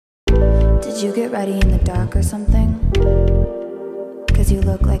Did you get ready in the dark or something? 'Cause you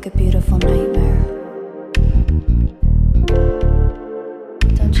look like a beautiful nightmare.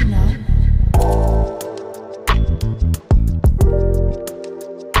 Don't you know?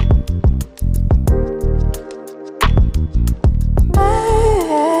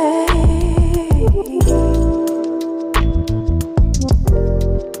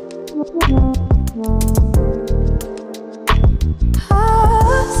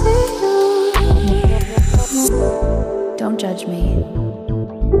 Don't judge me.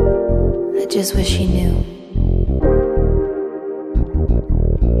 I just wish he knew.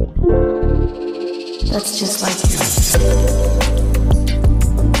 That's just like you.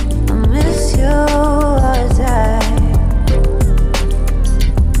 I miss you all the time.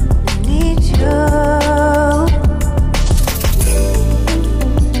 I need you.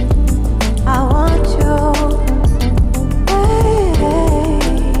 I want you.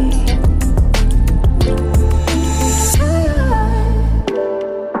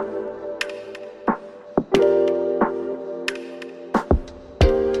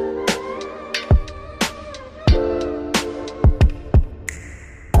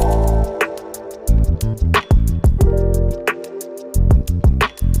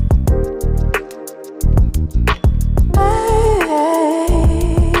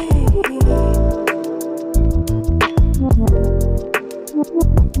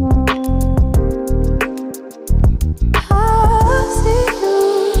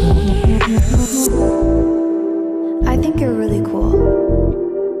 I think you're really cool.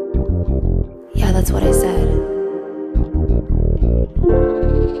 Yeah, that's what I said.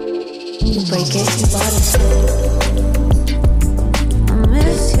 You break it, you bought it. I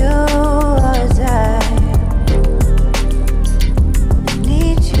miss you all the time. I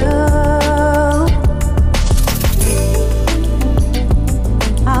need you.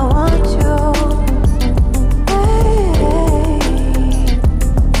 I want you.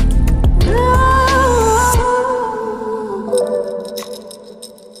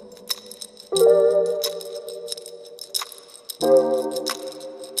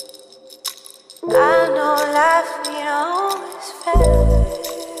 I know life ain't always fair.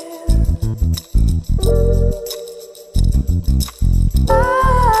 I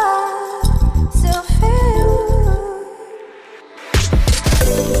still feel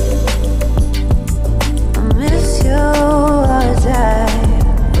I miss you all the time.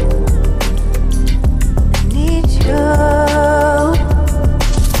 I need you.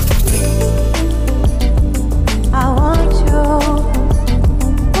 I want you.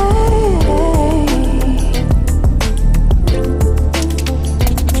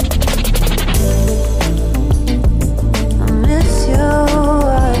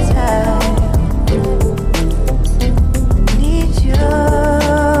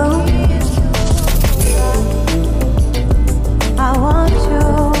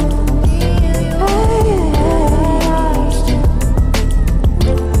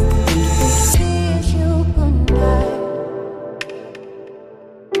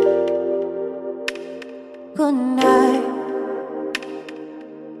 Good night.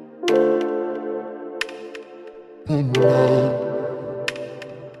 Good night.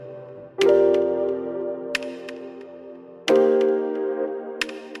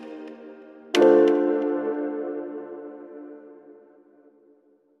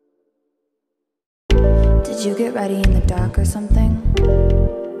 Did you get ready in the dark or something?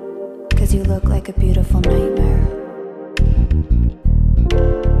 'Cause you look like a beautiful nightmare.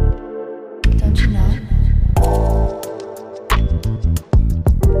 Don't you know?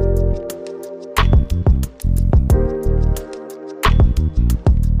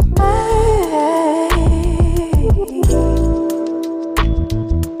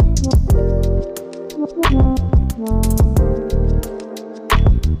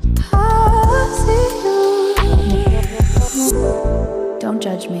 Don't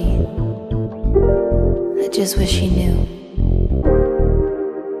judge me. I just wish he knew.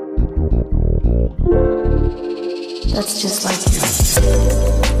 That's just like you.